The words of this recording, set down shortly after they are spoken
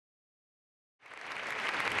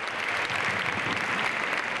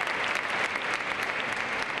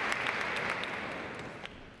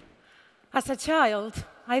As a child,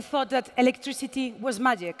 I thought that electricity was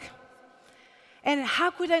magic. And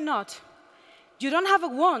how could I not? You don't have a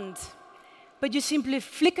wand, but you simply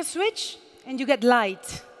flick a switch and you get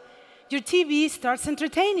light. Your TV starts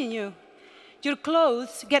entertaining you. Your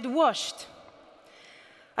clothes get washed.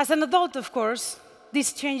 As an adult, of course,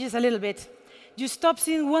 this changes a little bit. You stop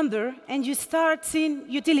seeing wonder and you start seeing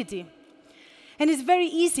utility. And it's very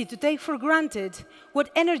easy to take for granted what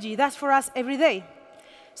energy does for us every day.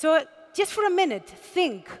 So just for a minute,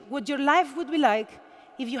 think what your life would be like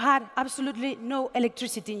if you had absolutely no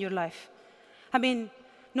electricity in your life. I mean,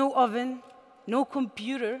 no oven, no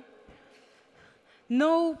computer,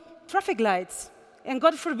 no traffic lights, and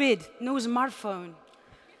God forbid, no smartphone.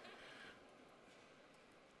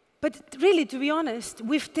 But really, to be honest,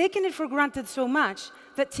 we've taken it for granted so much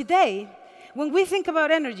that today, when we think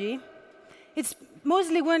about energy, it's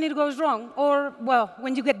mostly when it goes wrong, or, well,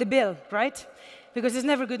 when you get the bill, right? Because it's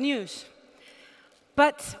never good news.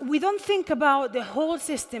 But we don't think about the whole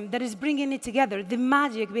system that is bringing it together, the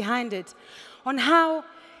magic behind it, on how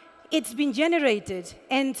it's been generated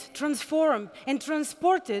and transformed and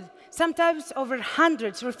transported, sometimes over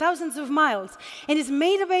hundreds or thousands of miles, and is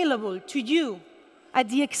made available to you at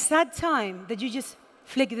the exact time that you just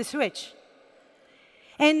flick the switch.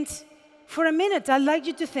 And for a minute, I'd like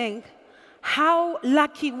you to think how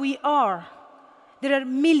lucky we are. There are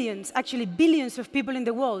millions, actually billions of people in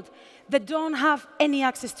the world that don't have any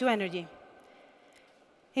access to energy.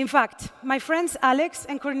 In fact, my friends Alex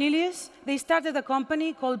and Cornelius, they started a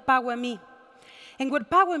company called PowerMe. And what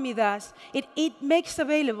PowerMe does, it makes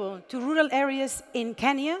available to rural areas in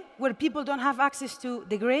Kenya where people don't have access to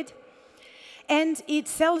the grid. And it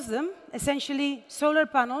sells them, essentially, solar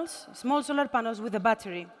panels, small solar panels with a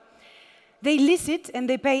battery. They lease it and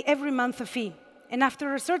they pay every month a fee. And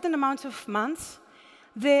after a certain amount of months,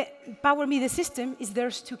 the PowerMe, the system, is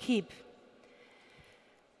theirs to keep.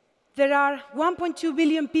 There are 1.2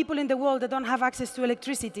 billion people in the world that don't have access to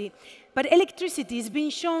electricity. But electricity is being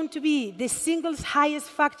shown to be the single highest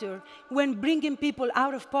factor when bringing people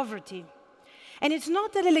out of poverty. And it's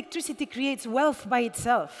not that electricity creates wealth by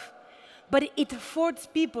itself, but it affords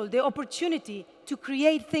people the opportunity to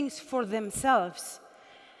create things for themselves.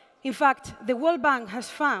 In fact, the World Bank has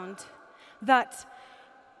found that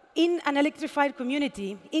in an electrified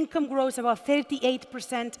community, income grows about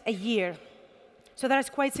 38% a year. So that is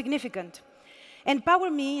quite significant. And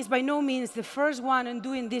PowerMe is by no means the first one in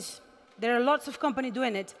doing this. There are lots of companies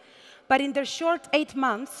doing it. But in their short 8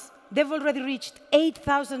 months, they've already reached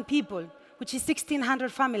 8,000 people, which is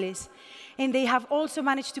 1,600 families. And they have also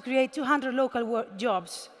managed to create 200 local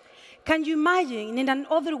jobs. Can you imagine, in an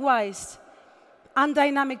otherwise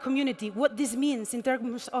undynamic community, what this means in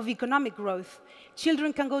terms of economic growth?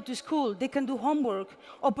 Children can go to school, they can do homework,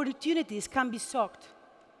 opportunities can be sought.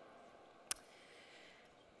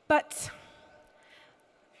 But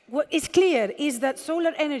what is clear is that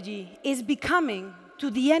solar energy is becoming,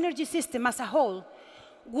 to the energy system as a whole,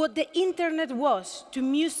 what the internet was to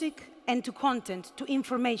music and to content, to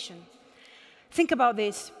information. Think about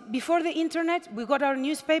this. Before the internet, we got our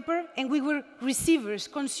newspaper, and we were receivers,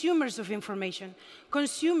 consumers of information,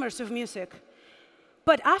 consumers of music.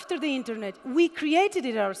 But after the internet, we created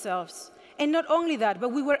it ourselves. And not only that, but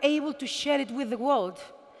we were able to share it with the world.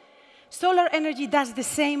 Solar energy does the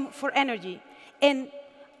same for energy. And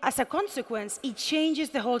as a consequence, it changes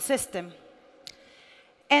the whole system.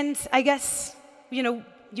 And I guess, you'll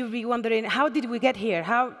be wondering, how did we get here?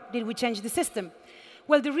 How did we change the system?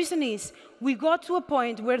 Well, the reason is we got to a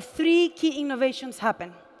point where 3 key innovations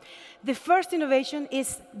happen. The first innovation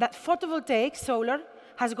is that photovoltaic, solar,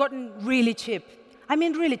 has gotten really cheap. I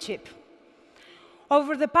mean really cheap.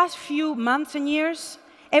 Over the past few months and years,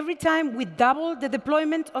 every time we double the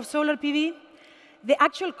deployment of solar PV, the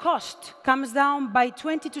actual cost comes down by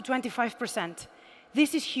 20 to 25%.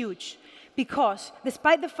 This is huge because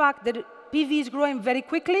despite the fact that PV is growing very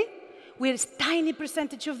quickly, we're a tiny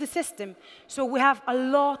percentage of the system, so we have a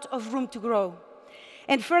lot of room to grow.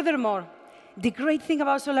 And furthermore, the great thing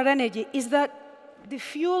about solar energy is that the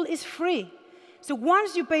fuel is free. So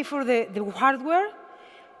once you pay for the hardware,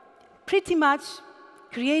 pretty much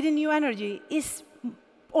creating new energy is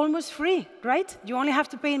almost free, right? You only have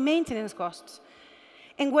to pay maintenance costs.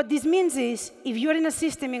 And what this means is, if you're in a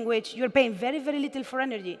system in which you're paying very, very little for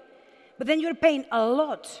energy, but then you're paying a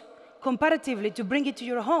lot comparatively to bring it to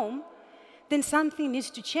your home, then something needs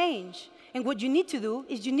to change. And what you need to do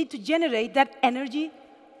is you need to generate that energy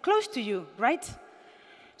close to you, right?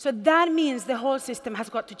 So that means the whole system has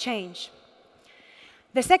got to change.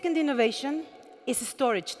 The second innovation is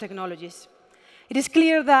storage technologies. It is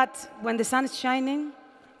clear that when the sun is shining,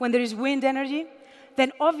 when there is wind energy,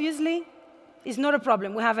 then obviously It's not a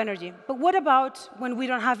problem, we have energy. But what about when we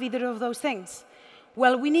don't have either of those things?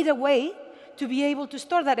 Well, we need a way to be able to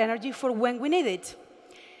store that energy for when we need it.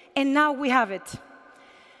 And now we have it.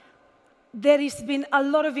 There has been a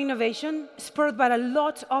lot of innovation, spurred by a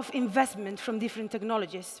lot of investment from different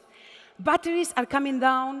technologies. Batteries are coming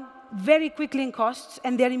down very quickly in costs,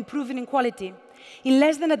 and they're improving in quality. In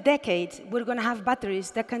less than a decade, we're going to have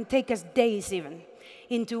batteries that can take us days even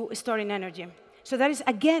into storing energy. So that is,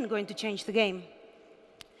 again, going to change the game.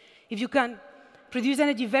 If you can produce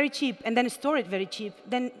energy very cheap and then store it very cheap,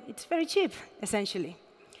 then it's very cheap, essentially.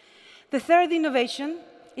 The third innovation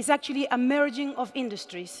is actually a merging of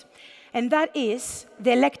industries, and that is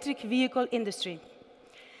the electric vehicle industry.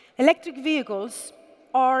 Electric vehicles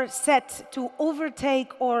are set to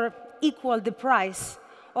overtake or equal the price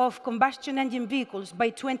of combustion engine vehicles by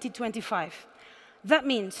 2025. That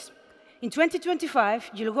means in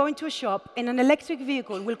 2025, you'll go into a shop, and an electric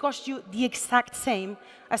vehicle will cost you the exact same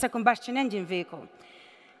as a combustion engine vehicle.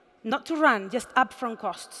 Not to run, just upfront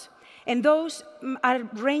costs. And those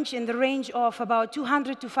range in the range of about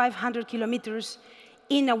 200 to 500 kilometers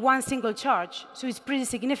in one single charge, so it's pretty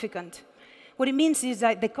significant. What it means is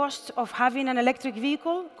that the cost of having an electric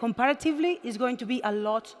vehicle, comparatively, is going to be a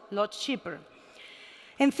lot cheaper.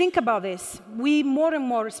 And think about this. We more and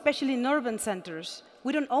more, especially in urban centers,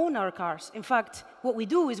 we don't own our cars. In fact, what we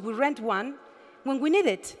do is we rent one when we need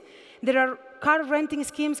it. There are car renting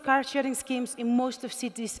schemes, car sharing schemes in most of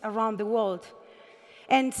cities around the world.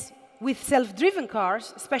 And with self-driven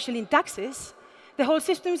cars, especially in taxis, the whole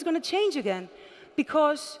system is going to change again,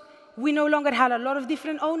 because we no longer have a lot of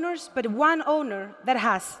different owners, but one owner that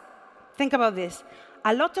has, think about this,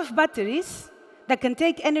 a lot of batteries that can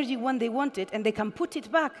take energy when they want it, and they can put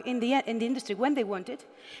it back in the industry when they want it,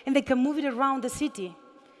 and they can move it around the city.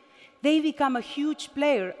 They become a huge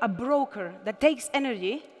player, a broker that takes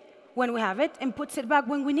energy when we have it and puts it back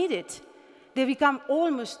when we need it. They become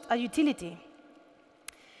almost a utility.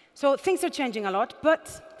 So things are changing a lot,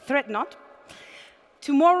 but threat not.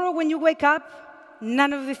 Tomorrow, when you wake up,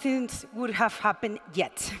 none of these things would have happened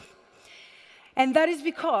yet. And that is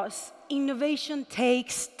because innovation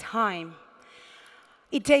takes time.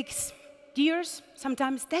 It takes years,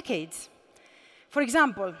 sometimes decades. For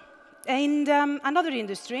example, in another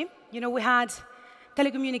industry, we had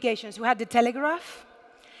telecommunications. We had the telegraph,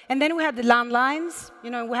 and then we had the landlines.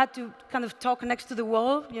 We had to kind of talk next to the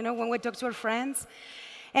wall, when we talk to our friends.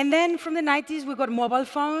 And then from the 90s, we got mobile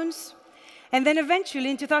phones. And then eventually,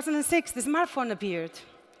 in 2006, the smartphone appeared,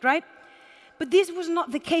 right? But this was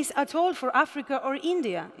not the case at all for Africa or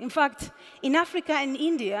India. In fact, in Africa and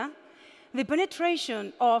India, the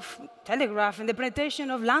penetration of telegraph and the penetration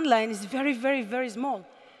of landline is very, very, very small.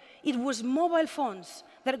 It was mobile phones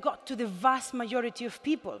that got to the vast majority of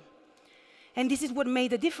people. And this is what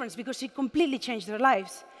made a difference, because it completely changed their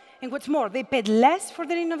lives. And what's more, they paid less for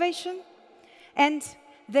their innovation, and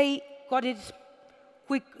they got it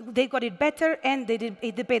better, and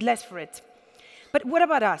they paid less for it. But what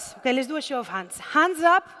about us? Okay, let's do a show of hands. Hands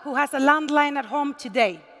up who has a landline at home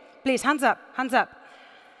today. Please, hands up, hands up.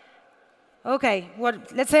 Okay,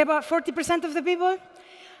 let's say about 40% of the people.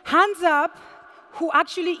 Hands up who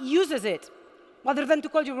actually uses it, rather than to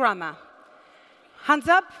call your grandma. Hands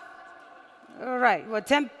up. All right,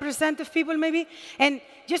 10% of people maybe? And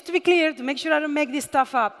just to be clear, to make sure I don't make this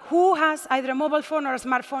stuff up, who has either a mobile phone or a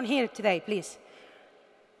smartphone here today, please?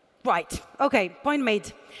 Right, okay, point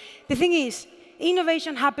made. The thing is,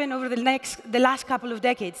 innovation happened over the last couple of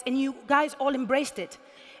decades, and you guys all embraced it.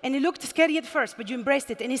 And it looked scary at first, but you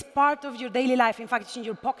embraced it, and it's part of your daily life. In fact, it's in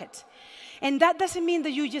your pocket. And that doesn't mean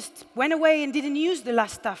that you just went away and didn't use the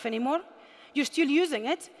last stuff anymore. You're still using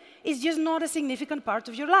it. It's just not a significant part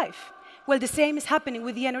of your life. Well, the same is happening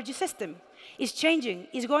with the energy system. It's changing.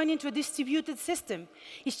 It's going into a distributed system.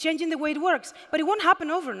 It's changing the way it works. But it won't happen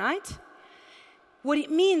overnight. What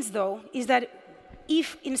it means, though, is that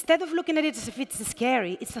if instead of looking at it as if it's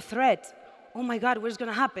scary, it's a threat, oh my God, what's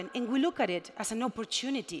going to happen? And we look at it as an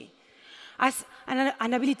opportunity, as an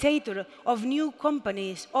habilitator of new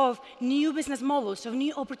companies, of new business models, of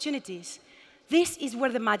new opportunities. This is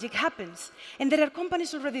where the magic happens. And there are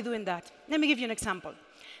companies already doing that. Let me give you an example.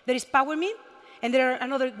 There is PowerMe, and there are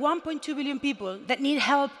another 1.2 billion people that need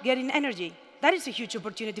help getting energy. That is a huge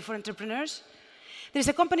opportunity for entrepreneurs. There's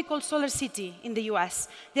a company called SolarCity in the US.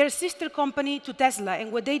 They're a sister company to Tesla,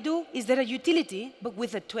 and what they do is they're a utility, but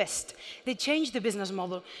with a twist. They change the business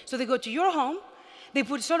model. So they go to your home, they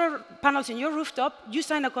put solar panels in your rooftop, you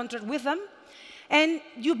sign a contract with them, and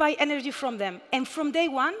you buy energy from them. And from day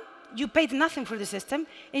one, you paid nothing for the system,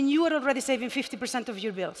 and you are already saving 50% of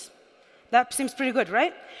your bills. That seems pretty good,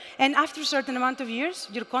 right? And after a certain amount of years,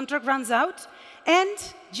 your contract runs out, and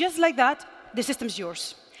just like that, the system's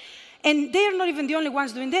yours. And they are not even the only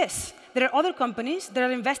ones doing this. There are other companies that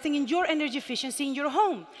are investing in your energy efficiency in your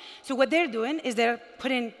home. So what they're doing is they're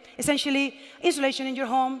putting essentially insulation in your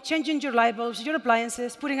home, changing your light bulbs, your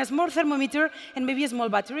appliances, putting a small thermometer and maybe a small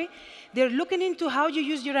battery. They're looking into how you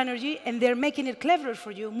use your energy, and they're making it cleverer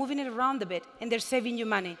for you, moving it around a bit, and they're saving you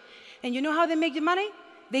money. And you know how they make the money?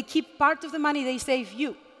 They keep part of the money they save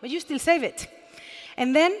you, but you still save it.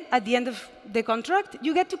 And then at the end of the contract,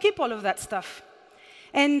 you get to keep all of that stuff.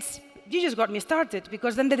 And you just got me started,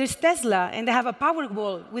 because then there is Tesla, and they have a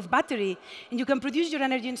Powerball with battery, and you can produce your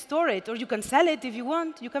energy and store it, or you can sell it if you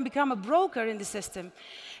want. You can become a broker in the system.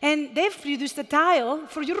 And they've produced a tile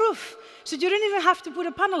for your roof, so you don't even have to put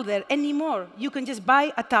a panel there anymore. You can just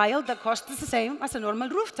buy a tile that costs the same as a normal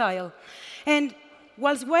roof tile. And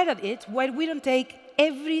whilst we're at it, why we don't take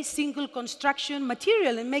every single construction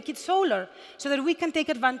material and make it solar, so that we can take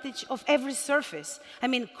advantage of every surface? I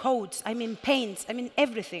mean coats, I mean paints, I mean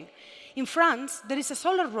everything. In France, there is a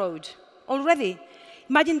solar road already.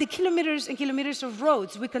 Imagine the kilometers and kilometers of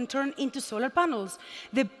roads we can turn into solar panels.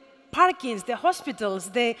 The parkings, the hospitals,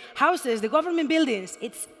 the houses, the government buildings,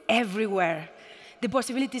 it's everywhere. The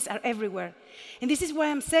possibilities are everywhere. And this is why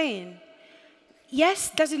I'm saying,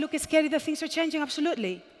 yes, does it look scary that things are changing?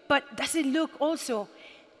 Absolutely. But does it look also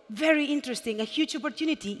very interesting, a huge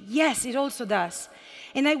opportunity? Yes, it also does.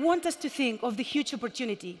 And I want us to think of the huge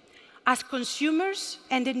opportunity as consumers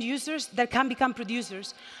and end users that can become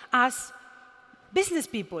producers, as business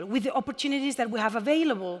people with the opportunities that we have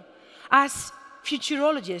available, as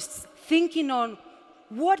futurologists thinking on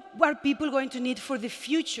what are people going to need for the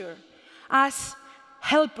future, as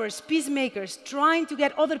helpers, peacemakers, trying to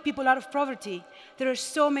get other people out of poverty. There are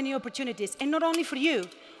so many opportunities, and not only for you,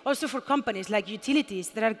 also for companies like utilities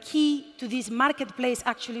that are key to this marketplace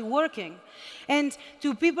actually working, and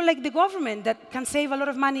to people like the government that can save a lot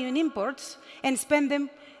of money on imports and spend them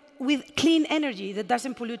with clean energy that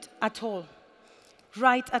doesn't pollute at all,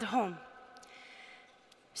 right at home.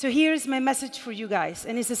 So here's my message for you guys,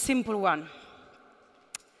 and it's a simple one.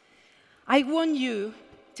 I want you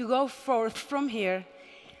to go forth from here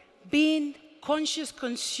being conscious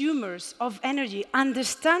consumers of energy,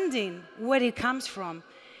 understanding where it comes from,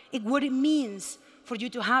 what it means for you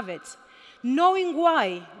to have it, knowing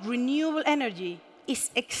why renewable energy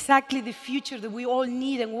is exactly the future that we all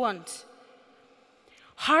need and want,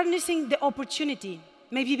 harnessing the opportunity,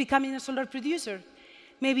 maybe becoming a solar producer,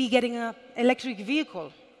 maybe getting an electric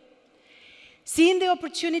vehicle, seeing the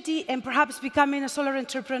opportunity and perhaps becoming a solar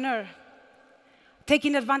entrepreneur,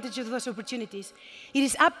 taking advantage of those opportunities. It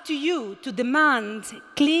is up to you to demand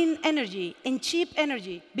clean energy and cheap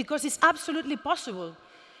energy, because it's absolutely possible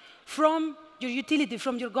from your utility,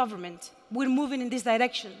 from your government. We're moving in this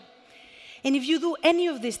direction. And if you do any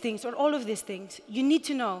of these things or all of these things, you need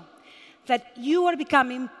to know that you are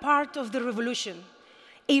becoming part of the revolution,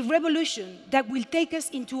 a revolution that will take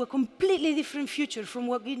us into a completely different future from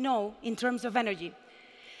what we know in terms of energy,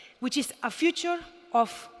 which is a future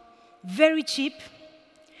of very cheap,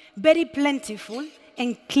 very plentiful,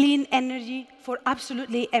 and clean energy for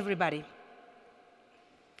absolutely everybody.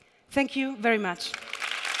 Thank you very much.